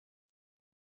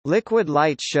Liquid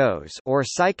light shows or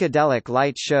psychedelic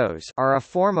light shows are a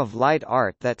form of light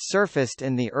art that surfaced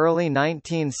in the early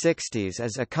 1960s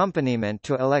as accompaniment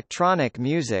to electronic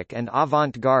music and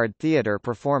avant-garde theater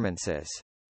performances.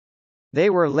 They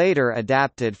were later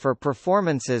adapted for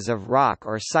performances of rock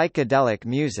or psychedelic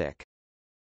music.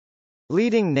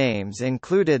 Leading names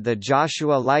included the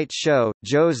Joshua Light Show,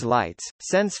 Joe's Lights,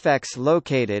 Sensefex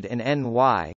located in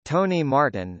NY, Tony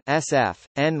Martin SF,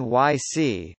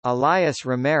 NYC, Elias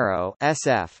Romero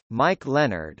SF, Mike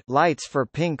Leonard Lights for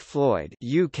Pink Floyd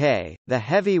UK, The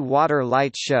Heavy Water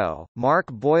Light Show, Mark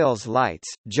Boyle's Lights,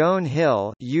 Joan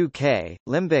Hill UK,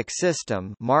 Limbic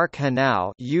System Mark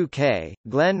Hanau UK,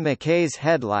 Glenn McKay's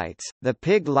Headlights, The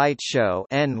Pig Light Show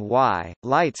NY,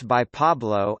 Lights by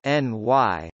Pablo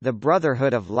NY, The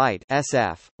Brotherhood of Light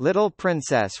SF, Little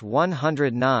Princess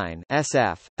 109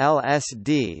 SF,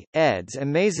 LSD, Ed's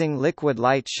Amazing Liquid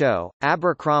Light Show,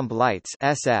 Abercrombie Lights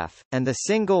SF, and the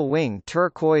Single Wing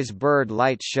Turquoise Bird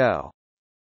Light Show.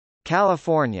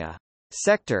 California.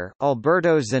 Sector,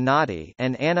 Alberto Zanotti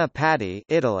and Anna Patti,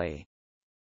 Italy.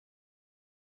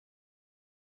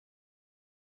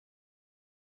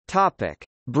 Topic: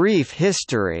 Brief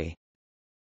history.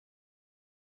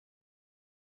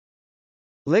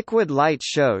 Liquid light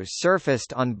shows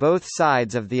surfaced on both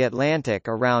sides of the Atlantic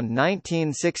around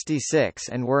 1966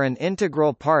 and were an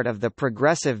integral part of the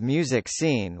progressive music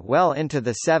scene well into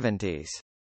the 70s.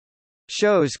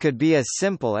 Shows could be as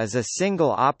simple as a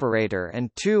single operator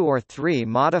and 2 or 3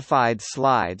 modified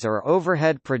slides or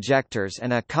overhead projectors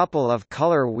and a couple of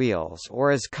color wheels,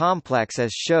 or as complex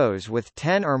as shows with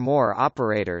 10 or more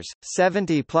operators,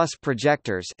 70+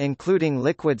 projectors including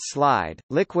liquid slide,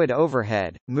 liquid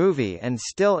overhead, movie and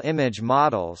still image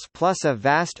models, plus a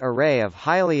vast array of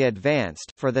highly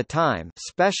advanced, for the time,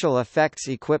 special effects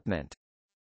equipment.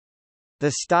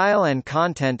 The style and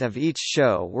content of each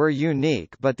show were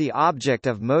unique, but the object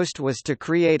of most was to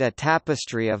create a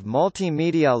tapestry of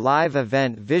multimedia live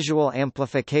event visual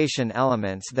amplification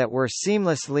elements that were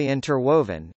seamlessly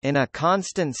interwoven, in a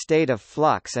constant state of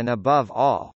flux and above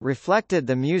all, reflected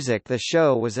the music the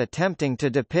show was attempting to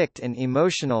depict in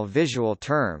emotional visual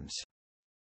terms.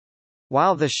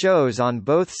 While the shows on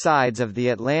both sides of the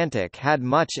Atlantic had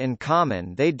much in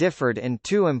common, they differed in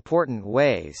 2 important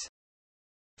ways.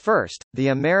 First, the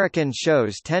American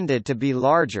shows tended to be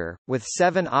larger, with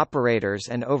 7 operators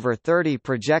and over 30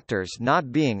 projectors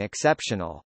not being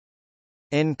exceptional.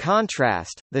 In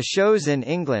contrast, the shows in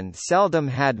England seldom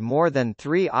had more than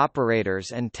 3 operators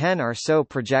and 10 or so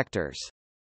projectors.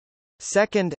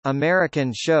 Second,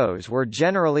 American shows were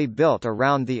generally built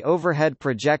around the overhead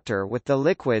projector with the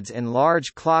liquids in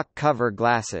large clock cover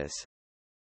glasses.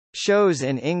 Shows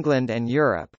in England and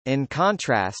Europe, in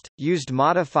contrast, used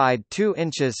modified 2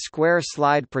 inches square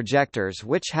slide projectors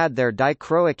which had their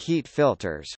dichroic heat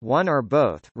filters, one or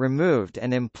both, removed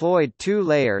and employed 2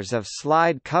 layers of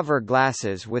slide cover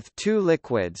glasses with 2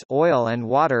 liquids, oil and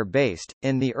water based,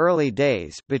 in the early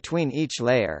days, between each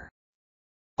layer.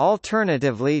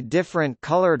 Alternatively, different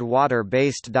colored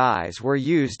water-based dyes were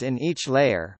used in each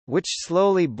layer, which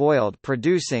slowly boiled,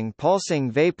 producing pulsing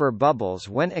vapor bubbles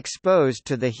when exposed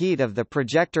to the heat of the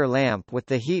projector lamp with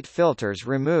the heat filters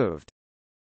removed.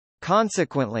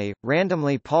 Consequently,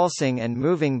 randomly pulsing and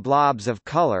moving blobs of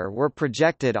color were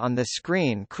projected on the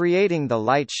screen, creating the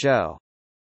light show.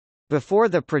 Before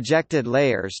the projected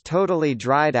layers totally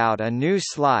dried out, a new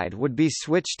slide would be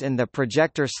switched in the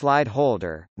projector slide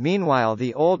holder. Meanwhile,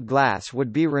 the old glass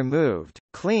would be removed,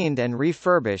 cleaned and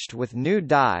refurbished with new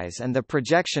dyes, and the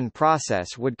projection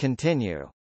process would continue.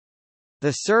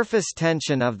 The surface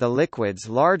tension of the liquids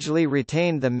largely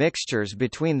retained the mixtures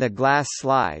between the glass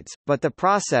slides, but the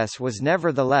process was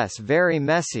nevertheless very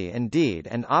messy indeed,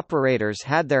 and operators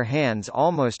had their hands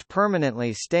almost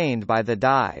permanently stained by the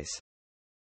dyes.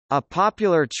 A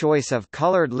popular choice of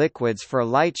colored liquids for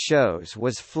light shows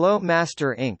was Flow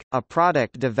Master ink, a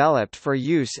product developed for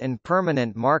use in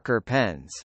permanent marker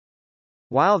pens.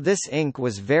 While this ink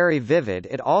was very vivid,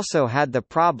 it also had the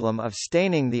problem of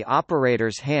staining the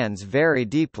operator's hands very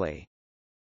deeply.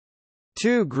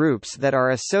 2 groups that are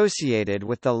associated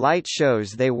with the light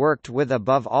shows they worked with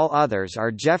above all others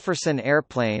are Jefferson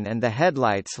Airplane and the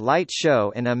Headlights Light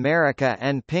Show in America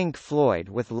and Pink Floyd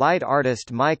with light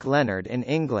artist Mike Leonard in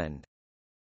England.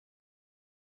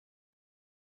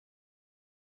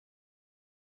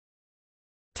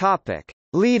 Topic: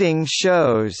 Leading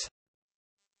shows.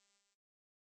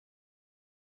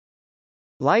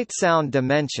 Light Sound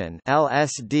Dimension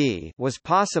 (LSD) was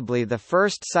possibly the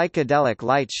first psychedelic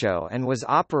light show and was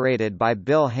operated by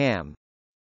Bill Ham.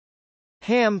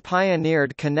 Ham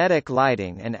pioneered kinetic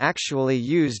lighting and actually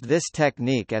used this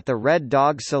technique at the Red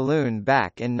Dog Saloon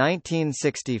back in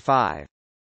 1965.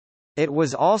 It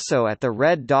was also at the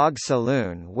Red Dog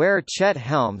Saloon where Chet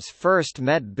Helms first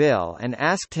met Bill and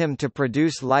asked him to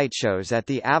produce light shows at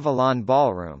the Avalon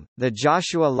Ballroom. The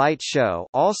Joshua Light Show,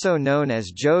 also known as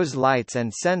Joe's Lights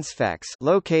and Sensefex,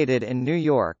 located in New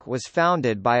York, was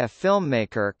founded by a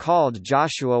filmmaker called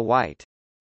Joshua White.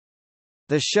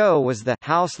 The show was the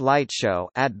House Light Show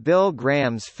at Bill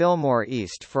Graham's Fillmore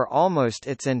East for almost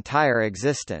its entire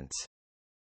existence.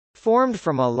 Formed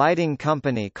from a lighting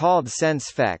company called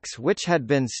Sensefex, which had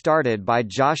been started by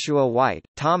Joshua White,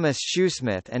 Thomas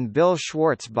Shoesmith and Bill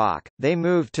Schwartzbach, they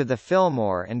moved to the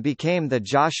Fillmore and became the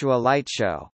Joshua Light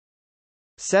Show.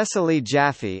 Cecily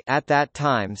Jaffe, at that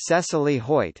time Cecily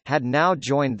Hoyt, had now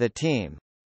joined the team.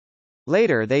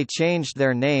 Later they changed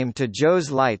their name to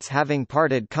Joe's Lights, having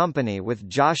parted company with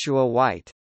Joshua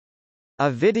White. A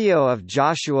video of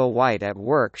Joshua White at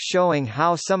work showing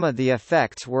how some of the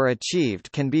effects were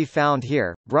achieved can be found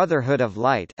here. Brotherhood of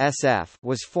Light (SF)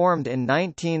 was formed in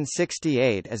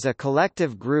 1968 as a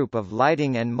collective group of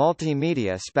lighting and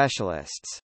multimedia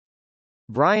specialists.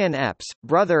 Brian Epps,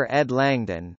 brother Ed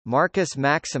Langdon, Marcus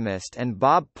Maximist and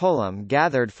Bob Pullum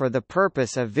gathered for the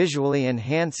purpose of visually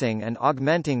enhancing and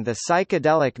augmenting the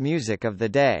psychedelic music of the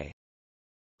day.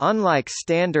 Unlike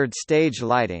standard stage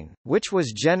lighting, which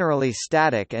was generally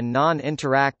static and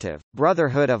non-interactive,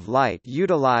 Brotherhood of Light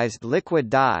utilized liquid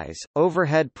dyes,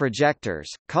 overhead projectors,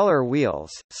 color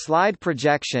wheels, slide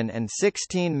projection and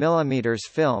 16 mm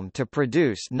film to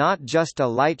produce not just a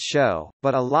light show,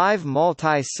 but a live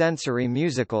multi-sensory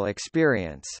musical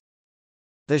experience.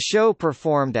 The show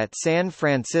performed at San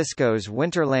Francisco's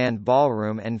Winterland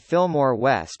Ballroom and Fillmore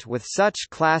West with such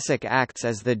classic acts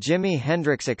as the Jimi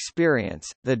Hendrix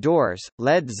Experience, The Doors,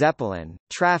 Led Zeppelin,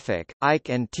 Traffic, Ike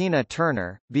and Tina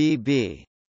Turner, B.B.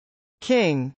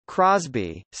 King,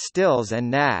 Crosby, Stills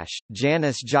and Nash,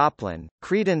 Janis Joplin,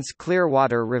 Creedence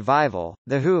Clearwater Revival,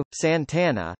 The Who,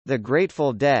 Santana, The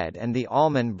Grateful Dead and the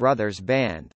Allman Brothers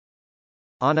Band.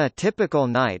 On a typical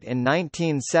night in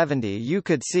 1970 you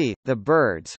could see, the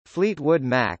Byrds, Fleetwood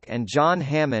Mac and John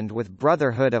Hammond with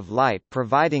Brotherhood of Light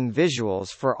providing visuals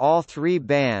for all three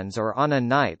bands, or on a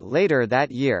night later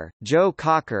that year, Joe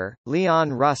Cocker,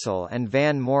 Leon Russell and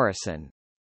Van Morrison.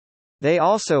 They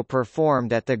also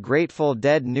performed at the Grateful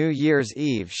Dead New Year's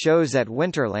Eve shows at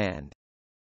Winterland.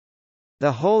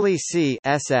 The Holy See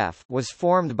SF was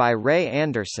formed by Ray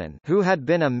Anderson, who had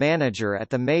been a manager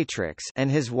at The Matrix, and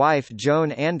his wife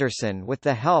Joan Anderson with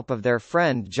the help of their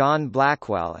friend John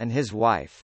Blackwell and his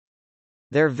wife.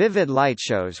 Their vivid light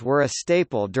shows were a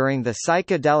staple during the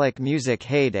psychedelic music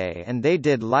heyday, and they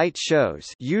did light shows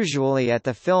usually at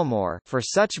the Fillmore for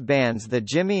such bands the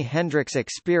Jimi Hendrix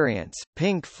Experience,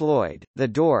 Pink Floyd, The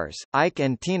Doors, Ike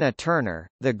and Tina Turner,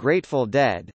 The Grateful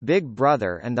Dead, Big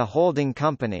Brother and the Holding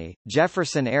Company,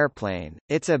 Jefferson Airplane,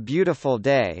 It's a Beautiful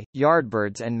Day,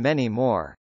 Yardbirds and many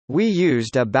more. We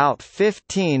used about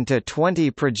 15 to 20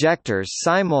 projectors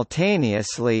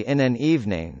simultaneously in an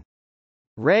evening.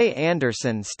 Ray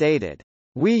Anderson stated,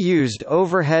 "We used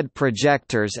overhead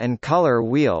projectors and color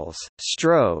wheels,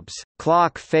 strobes,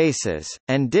 clock faces,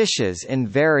 and dishes in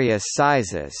various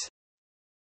sizes.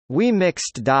 We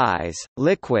mixed dyes,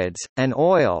 liquids, and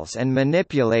oils and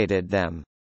manipulated them.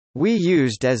 We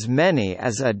used as many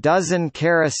as a dozen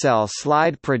carousel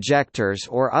slide projectors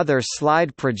or other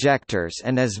slide projectors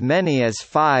and as many as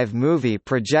 5 movie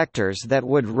projectors that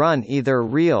would run either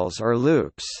reels or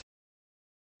loops.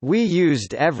 We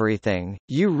used everything,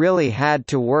 you really had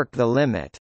to work the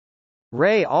limit."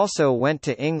 Ray also went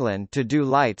to England to do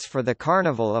lights for the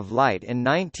Carnival of Light in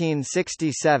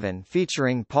 1967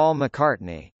 featuring Paul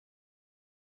McCartney.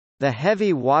 The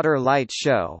Heavy Water Light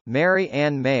Show, Mary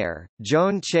Ann Mayer,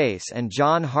 Joan Chase and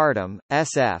John Hardham,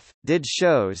 SF, did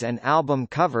shows and album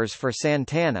covers for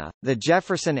Santana, the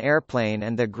Jefferson Airplane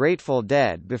and the Grateful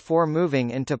Dead before moving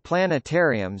into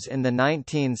planetariums in the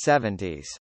 1970s.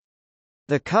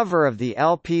 The cover of the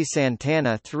LP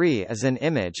Santana 3 is an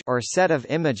image or set of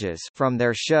images from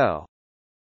their show.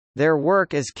 Their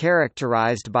work is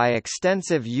characterized by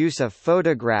extensive use of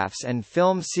photographs and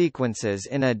film sequences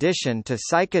in addition to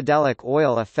psychedelic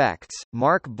oil effects.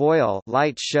 Mark Boyle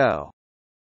Light Show.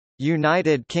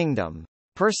 United Kingdom.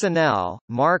 Personnel: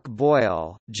 Mark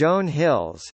Boyle, Joan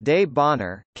Hills, Day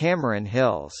Bonner, Cameron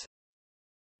Hills.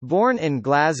 Born in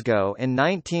Glasgow in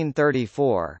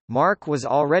 1934, Mark was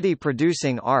already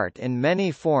producing art in many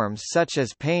forms such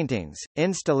as paintings,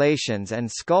 installations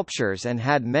and sculptures, and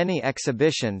had many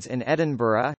exhibitions in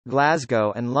Edinburgh,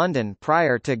 Glasgow and London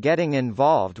prior to getting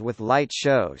involved with light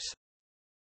shows.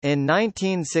 In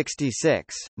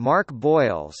 1966, Mark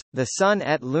Boyle's The Sun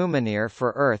et Luminaire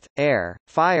for Earth, Air,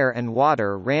 Fire and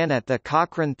Water ran at the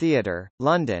Cochrane Theatre,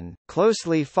 London,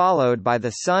 closely followed by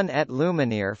The Sun et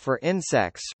Luminaire for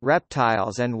Insects,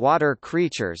 Reptiles and Water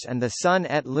Creatures and The Sun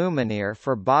et Luminaire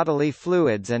for Bodily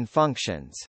Fluids and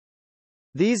Functions.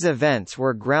 These events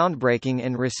were groundbreaking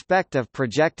in respect of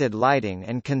projected lighting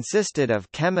and consisted of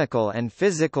chemical and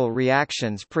physical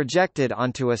reactions projected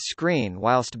onto a screen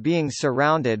whilst being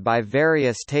surrounded by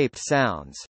various taped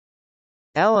sounds.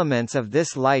 Elements of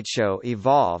this lightshow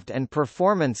evolved and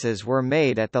performances were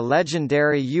made at the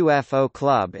legendary UFO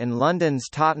Club in London's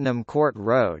Tottenham Court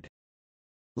Road.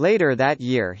 Later that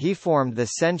year he formed the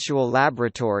Sensual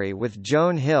Laboratory with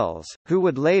Joan Hills, who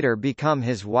would later become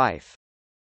his wife.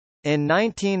 In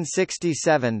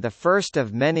 1967 the first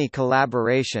of many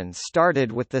collaborations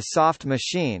started with the Soft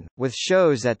Machine, with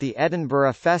shows at the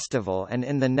Edinburgh Festival and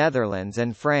in the Netherlands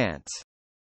and France.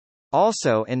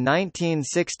 Also in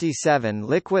 1967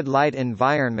 liquid light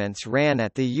environments ran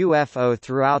at the UFO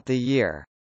throughout the year.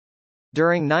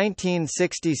 During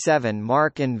 1967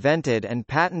 Mark invented and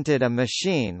patented a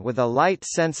machine with a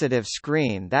light-sensitive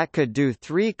screen that could do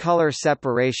 3-color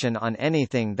separation on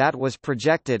anything that was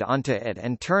projected onto it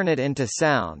and turn it into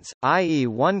sounds, i.e.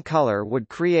 one color would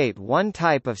create one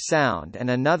type of sound and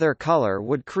another color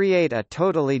would create a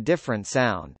totally different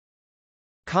sound.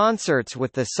 Concerts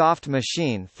with the Soft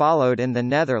Machine followed in the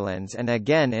Netherlands and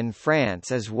again in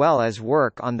France, as well as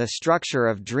work on the structure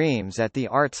of dreams at the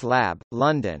Arts Lab,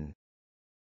 London.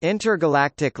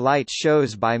 Intergalactic light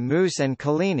shows by Moose and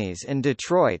Kallinis in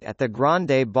Detroit at the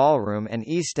Grande Ballroom and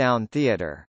Easttown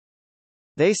Theatre.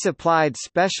 They supplied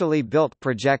specially built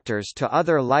projectors to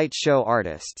other light show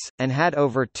artists, and had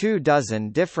over 24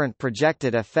 different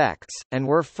projected effects, and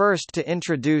were first to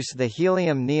introduce the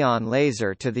helium neon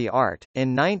laser to the art. In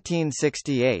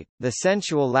 1968, the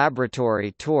Sensual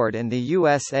Laboratory toured in the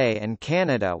USA and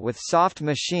Canada with Soft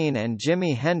Machine and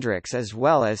Jimi Hendrix, as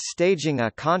well as staging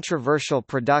a controversial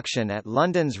production at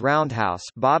London's Roundhouse,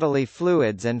 Bodily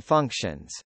Fluids and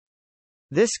Functions.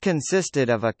 This consisted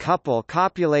of a couple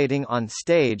copulating on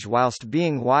stage whilst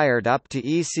being wired up to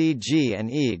ECG and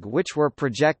EEG, which were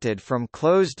projected from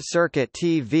closed-circuit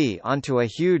TV onto a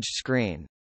huge screen.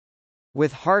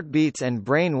 With heartbeats and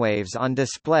brainwaves on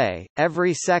display,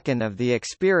 every second of the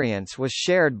experience was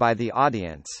shared by the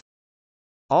audience.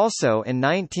 Also in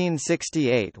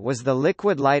 1968 was the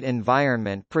liquid light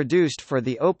environment produced for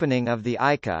the opening of the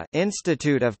ICA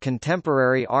Institute of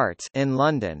Contemporary Arts in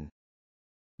London.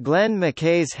 Glenn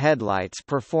Mackay's Headlights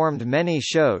performed many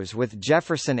shows with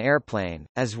Jefferson Airplane,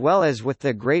 as well as with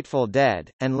the Grateful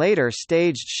Dead, and later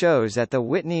staged shows at the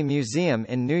Whitney Museum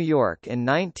in New York in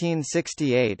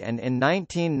 1968 and in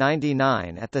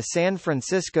 1999 at the San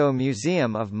Francisco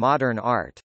Museum of Modern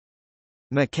Art.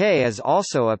 Mackay is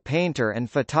also a painter and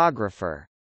photographer.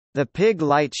 The Pig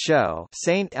Light Show,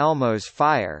 St. Elmo's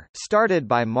Fire, started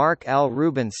by Mark L.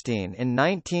 Rubenstein in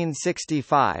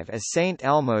 1965 as St.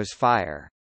 Elmo's Fire.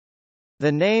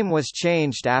 The name was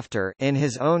changed after, in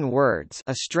his own words,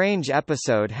 a strange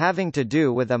episode having to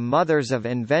do with a Mothers of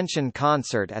Invention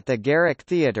concert at the Garrick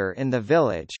Theatre in the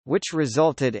Village, which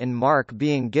resulted in Mark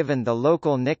being given the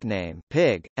local nickname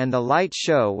Pig, and the light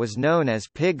show was known as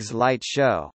Pig's Light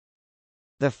Show.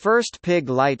 The first Pig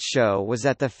Light Show was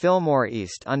at the Fillmore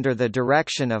East under the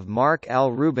direction of Mark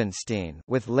L. Rubenstein,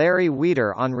 with Larry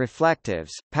Weeder on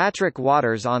reflectives, Patrick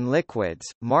Waters on liquids,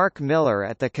 Mark Miller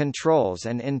at the controls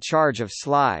and in charge of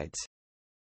slides.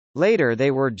 Later they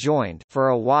were joined, for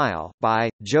a while, by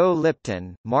Joe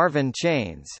Lipton, Marvin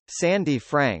Chains, Sandy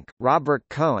Frank, Robert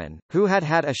Cohen, who had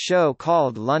a show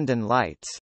called London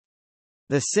Lights.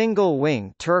 The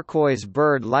single-wing turquoise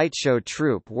bird lightshow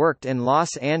troupe worked in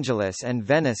Los Angeles and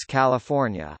Venice,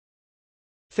 California.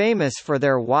 Famous for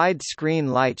their wide-screen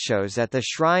lightshows at the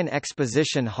Shrine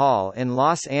Exposition Hall in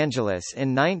Los Angeles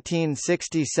in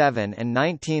 1967 and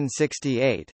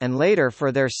 1968, and later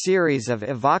for their series of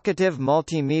evocative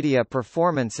multimedia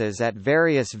performances at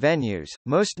various venues,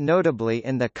 most notably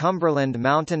in the Cumberland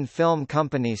Mountain Film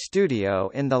Company studio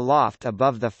in the loft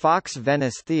above the Fox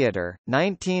Venice Theatre,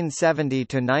 1970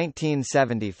 to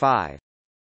 1975.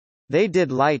 They did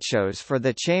lightshows for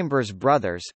the Chambers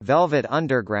Brothers, Velvet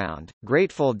Underground,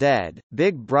 Grateful Dead,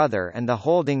 Big Brother and the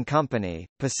Holding Company,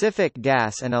 Pacific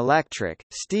Gas and Electric,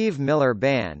 Steve Miller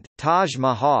Band, Taj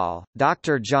Mahal,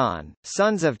 Dr. John,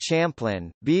 Sons of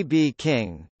Champlin, B.B.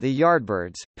 King, The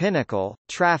Yardbirds, Pinnacle,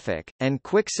 Traffic, and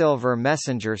Quicksilver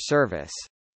Messenger Service.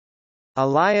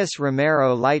 Elias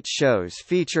Romero light shows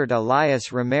featured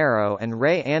Elias Romero and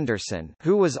Ray Anderson,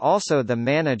 who was also the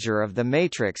manager of The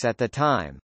Matrix at the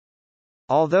time.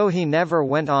 Although he never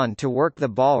went on to work the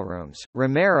ballrooms,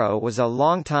 Romero was a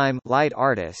longtime light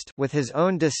artist with his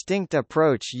own distinct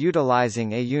approach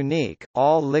utilizing a unique,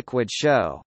 all-liquid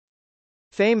show.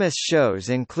 Famous shows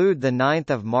include the 9th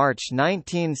of March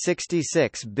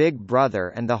 1966 Big Brother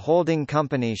and the Holding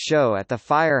Company show at the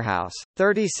Firehouse,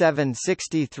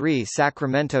 3763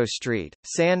 Sacramento Street,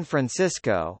 San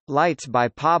Francisco. Lights by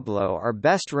Pablo are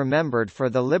best remembered for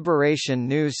the Liberation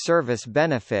News Service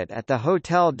benefit at the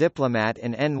Hotel Diplomat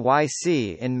in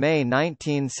NYC in May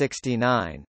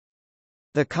 1969.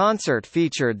 The concert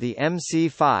featured the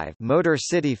MC5 Motor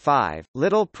City 5.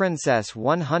 Little Princess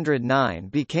 109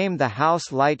 became the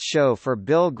house light show for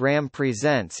Bill Graham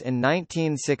Presents in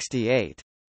 1968.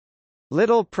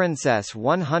 Little Princess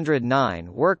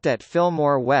 109 worked at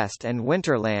Fillmore West and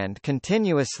Winterland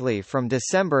continuously from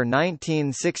December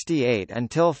 1968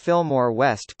 until Fillmore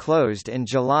West closed in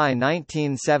July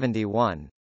 1971.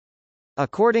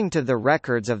 According to the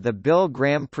records of the Bill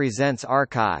Graham Presents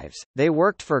archives, they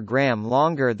worked for Graham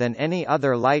longer than any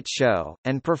other light show,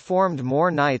 and performed more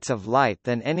nights of light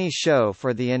than any show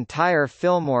for the entire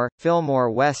Fillmore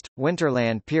West,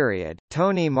 Winterland period.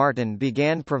 Tony Martin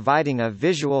began providing a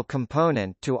visual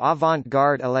component to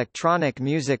avant-garde electronic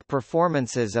music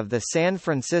performances of the San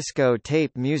Francisco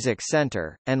Tape Music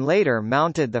Center, and later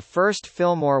mounted the first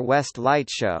Fillmore West light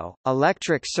show,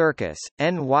 Electric Circus,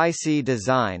 NYC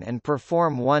Design and Perform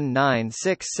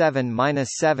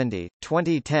 1967-70,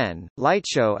 2010,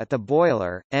 Lightshow at the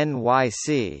Boiler,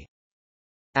 NYC.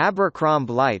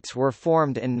 Abercrombie Lights were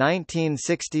formed in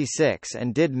 1966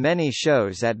 and did many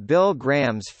shows at Bill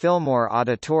Graham's Fillmore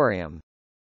Auditorium.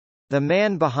 The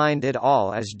man behind it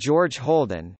all is George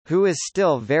Holden, who is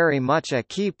still very much a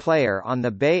key player on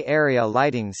the Bay Area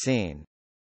lighting scene.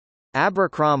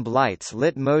 Abercrombie Lights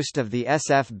lit most of the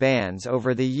SF bands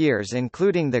over the years,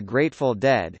 including the Grateful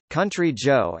Dead, Country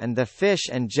Joe and the Fish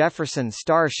and Jefferson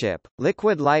Starship.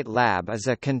 Liquid Light Lab is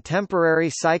a contemporary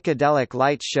psychedelic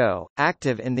light show,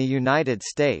 active in the United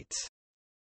States.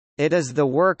 It is the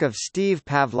work of Steve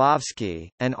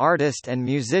Pavlovsky, an artist and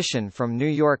musician from New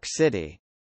York City.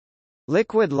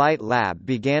 Liquid Light Lab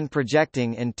began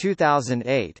projecting in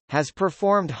 2008, has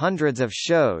performed hundreds of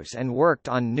shows and worked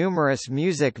on numerous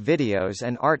music videos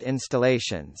and art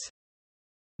installations.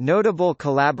 Notable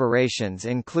collaborations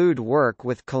include work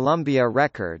with Columbia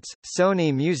Records,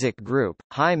 Sony Music Group,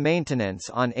 High Maintenance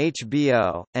on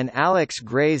HBO, and Alex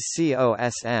Gray's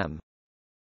COSM.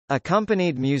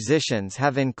 Accompanied musicians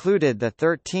have included the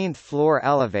 13th Floor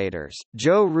Elevators,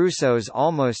 Joe Russo's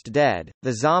Almost Dead,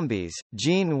 The Zombies,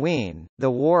 Gene Ween,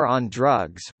 The War on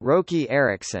Drugs, Roky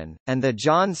Erickson, and the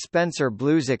John Spencer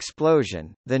Blues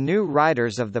Explosion, The New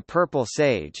Riders of the Purple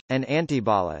Sage, and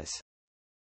Antibalas.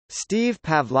 Steve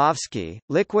Pavlovsky,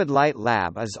 Liquid Light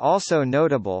Lab is also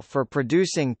notable for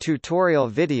producing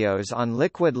tutorial videos on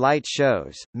liquid light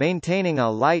shows, maintaining a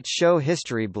light show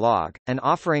history blog, and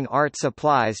offering art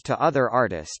supplies to other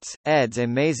artists. Ed's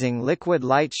Amazing Liquid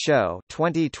Light Show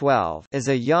 2012 is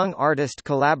a young artist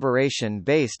collaboration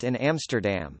based in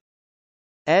Amsterdam.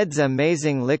 Ed's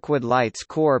Amazing Liquid Light's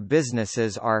core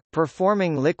businesses are,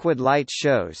 performing liquid light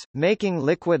shows, making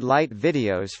liquid light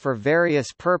videos for various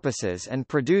purposes and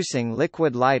producing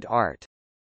liquid light art.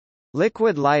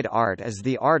 Liquid light art is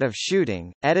the art of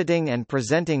shooting, editing and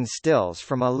presenting stills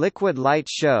from a liquid light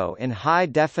show in high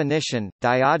definition.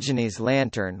 Diogenes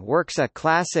Lantern Works. A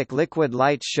classic liquid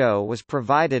light show was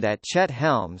provided at Chet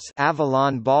Helms'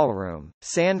 Avalon Ballroom,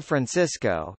 San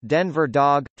Francisco, Denver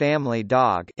Dog, Family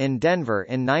Dog in Denver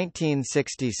in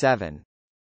 1967.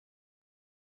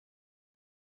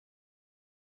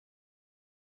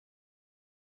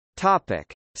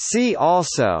 Topic. See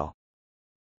also: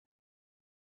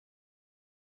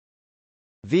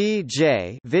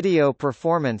 VJ, video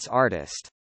performance artist.